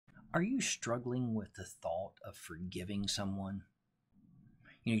Are you struggling with the thought of forgiving someone?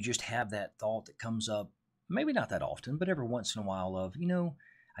 You just have that thought that comes up, maybe not that often, but every once in a while of,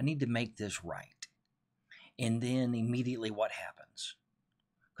 I need to make this right. And then immediately what happens?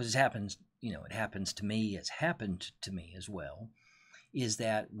 Because it happens to me, it's happened to me as well, is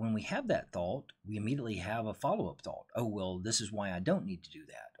that when we have that thought, we immediately have a follow up thought. Oh, well, this is why I don't need to do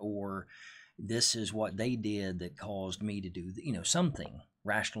that. Or this is what they did that caused me to do, something.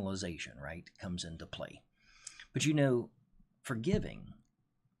 Rationalization, right, comes into play. But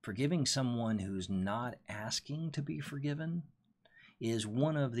forgiving someone who's not asking to be forgiven is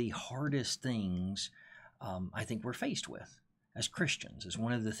one of the hardest things I think we're faced with as Christians. It's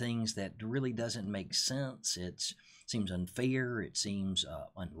one of the things that really doesn't make sense. It seems unfair. It seems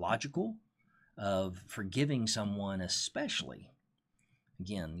unlogical of forgiving someone, especially,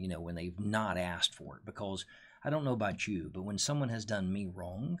 again, when they've not asked for it. Because I don't know about you, but when someone has done me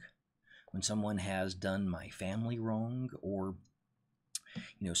wrong, when someone has done my family wrong, or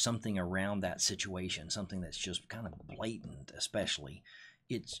something around that situation, something that's just kind of blatant, especially,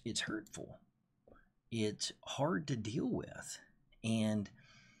 it's hurtful. It's hard to deal with, and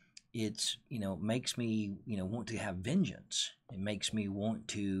it's makes me want to have vengeance. It makes me want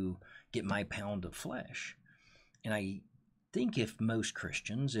to get my pound of flesh. And I think if most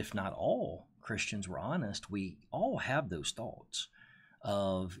Christians, if not all Christians, were honest, we all have those thoughts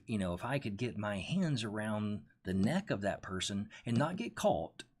of, if I could get my hands around the neck of that person and not get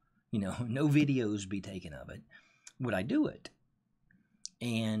caught, no videos be taken of it, would I do it?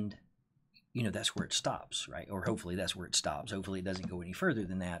 And, that's where it stops, right? Or hopefully that's where it stops. Hopefully it doesn't go any further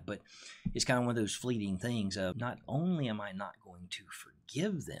than that. But it's kind of one of those fleeting things of, not only am I not going to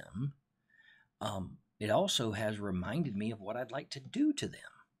forgive them, it also has reminded me of what I'd like to do to them.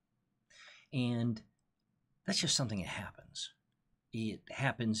 And that's just something that happens. It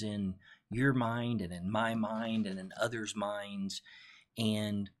happens in your mind and in my mind and in others' minds.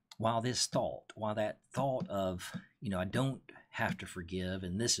 And while that thought of, I don't have to forgive,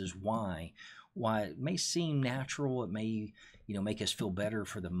 and this is why it may seem natural, it may, make us feel better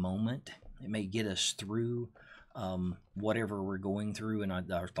for the moment, it may get us through whatever we're going through in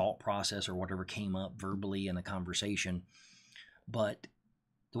our thought process or whatever came up verbally in a conversation. But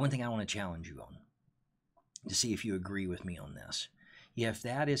the one thing I want to challenge you on, to see if you agree with me on this, if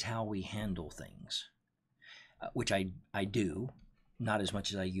that is how we handle things, which I do, not as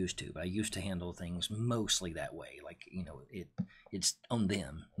much as I used to, but I used to handle things mostly that way. Like, it's on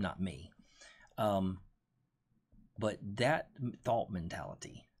them, not me. But that thought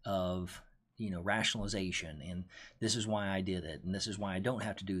mentality of, rationalization, and this is why I did it, and this is why I don't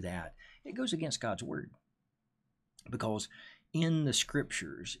have to do that, it goes against God's word. Because in the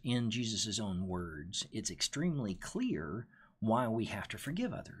scriptures, in Jesus' own words, it's extremely clear why we have to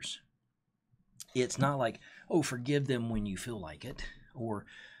forgive others. It's not like, oh, forgive them when you feel like it, or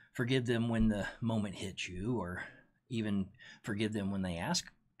forgive them when the moment hits you, or even forgive them when they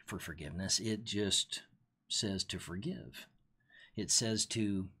ask for forgiveness. It just says to forgive. It says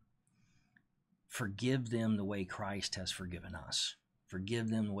to forgive them the way Christ has forgiven us. Forgive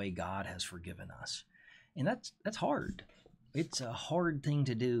them the way God has forgiven us. And that's hard. It's a hard thing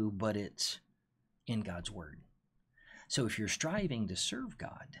to do, but it's in God's word. So if you're striving to serve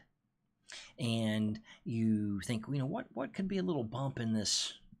God and you think, what could be a little bump in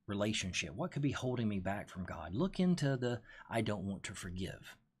this relationship? What could be holding me back from God? Look into the I don't want to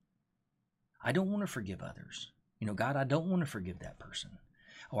forgive. I don't want to forgive others. God, I don't want to forgive that person.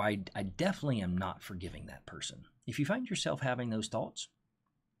 Or I definitely am not forgiving that person. If you find yourself having those thoughts,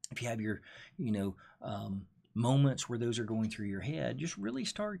 if you have your, moments where those are going through your head, just really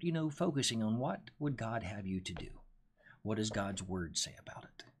start, focusing on what would God have you to do? What does God's word say about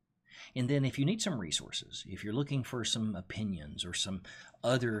it? And then if you need some resources, if you're looking for some opinions or some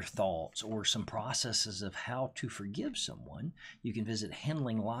other thoughts or some processes of how to forgive someone, you can visit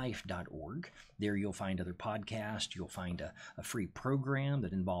handlinglife.org. There you'll find other podcasts. You'll find a free program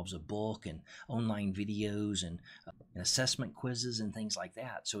that involves a book and online videos and assessment quizzes and things like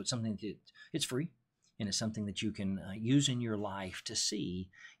that. So it's something that it's free. And it's something that you can use in your life to see,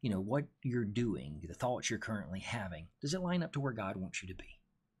 what you're doing, the thoughts you're currently having. Does it line up to where God wants you to be?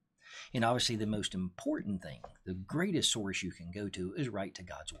 And obviously the most important thing, the greatest source you can go to is right to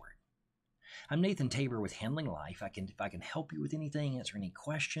God's word. I'm Nathan Tabor with Handling Life. If I can help you with anything, answer any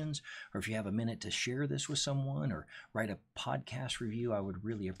questions, or if you have a minute to share this with someone or write a podcast review, I would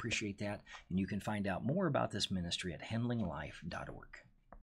really appreciate that. And you can find out more about this ministry at handlinglife.org.